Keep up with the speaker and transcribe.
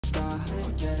stop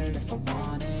or get it if I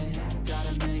want it.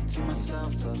 Gotta make to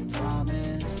myself a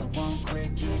promise. I won't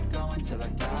quit, keep going till I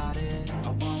got it. I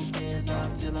won't give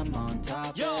up till I'm on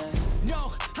top. Yo,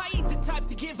 no, I ain't the type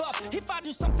to give up. If I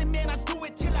do something, man, I do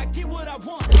it till I get what I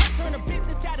want. I turn a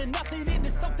business out of nothing into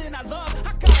something I love.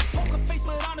 I got a poker face,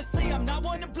 but honestly, I'm not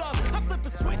one to bluff. I flip a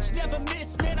switch, never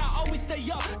miss, man, I always stay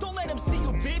up. Don't let them see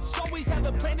you, bitch, always have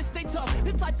a plan to stay tough.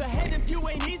 This life ahead of you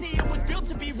ain't easy, it was built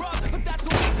to be rough. But that's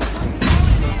what makes a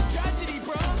personality, is tragedy,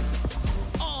 bro.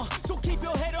 So keep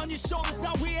your head on your shoulders.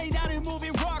 Now we ain't out here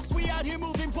moving rocks, we out here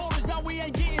moving boulders. Now we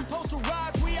ain't getting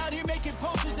posterized, we out here making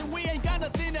posters. And we ain't got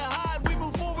nothing to hide, we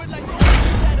move forward like soldiers.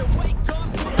 You better wake up,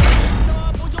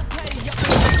 stop or you'll pay. Up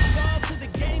love to the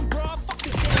game, bro, fuck the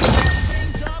game.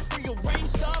 Change up, rearrange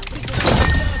stuff to your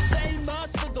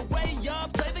famous for the way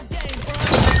up. Play the game, bro.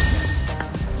 Never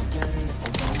stop or get it if I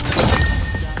want it.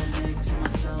 Gotta make to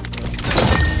myself a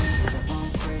promise. I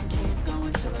won't quit, keep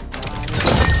going till I got it.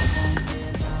 I won't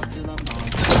give up till I'm on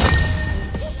top.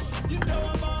 You know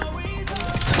I'm always on.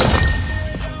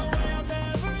 There's no way I'll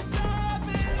never stop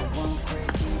it. I won't quit,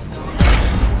 keep going till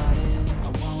I got it. I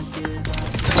won't give up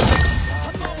till I'm on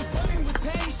top. I'm always flirting with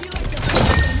pain, she like to hurt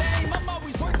the name. I'm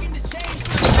always working to change,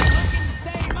 but she's looking the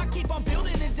same. I keep on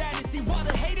building a dynasty while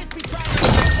the haters be trying to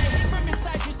what they hate from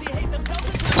inside. You see, hate themselves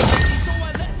as society. So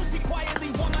I let them speak quietly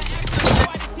while my actions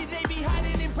try to see they be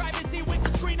hiding in privacy with the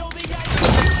screen or the idea.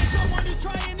 You ain't someone who's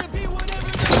trying to be whatever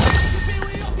they want to be.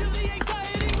 We all feel the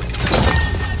anxiety with the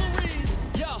own rivalries.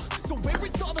 Yo, so where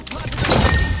is all the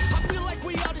positivity? I feel like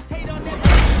we all just hate on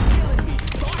everything that's killing me.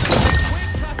 Thoughts are quick,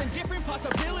 causing different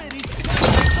possibilities.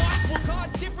 Negative thoughts will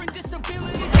cause different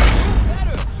disabilities. Do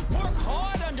better, work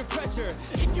hard under pressure.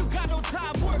 If you got no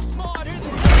time, work smarter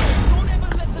than ever. Don't ever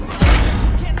let them know that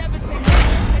you can't ever say no.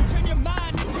 And turn your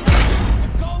mind into a to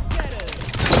go-getter.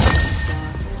 Never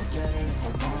stop or get it if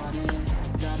I want it.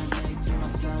 Gotta make to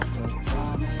myself a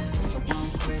promise. I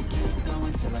won't quit, keep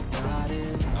going till I got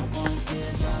it. I won't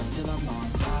give up till I'm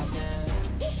on top,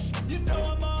 yeah. You know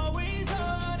I'm always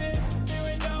honest. There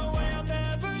ain't no way I'm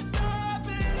never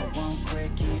stopping. I won't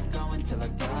quit, keep going till I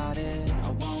got it.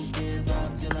 I won't give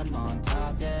up till I'm on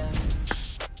top, yeah.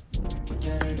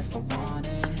 Forget it if I want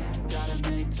it. Gotta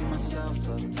make to myself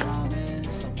a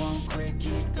promise. I won't quit,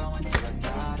 keep going till I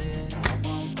got it. I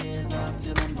won't give up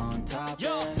till I'm on top,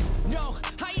 Yo, yeah. no,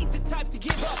 I ain't the type to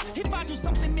give up. If I do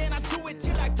something, man, I do it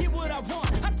till I get what I want.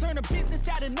 I turn a business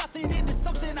out of nothing into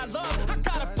something I love. I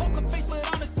got a poker face, but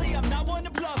honestly, I'm not one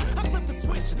to bluff. I flip a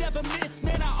switch, never miss,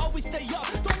 man, I always stay up.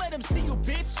 Don't let them see you,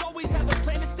 bitch, always have a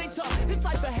plan to stay tough. This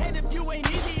life ahead of you ain't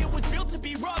easy, it was built to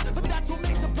be rough. But that's what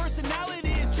makes a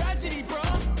personality, is tragedy, bro.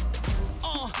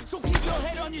 So keep your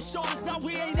head on your shoulders. Now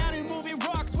we ain't out here moving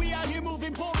rocks, we out here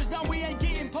moving boulders. Now we ain't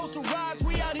getting posterized,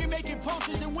 we out here making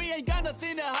posters. And we ain't got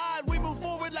nothing to hide, we move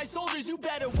forward like soldiers. You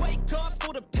better wake up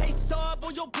for the pay stub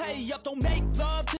or you'll pay up. Don't make love to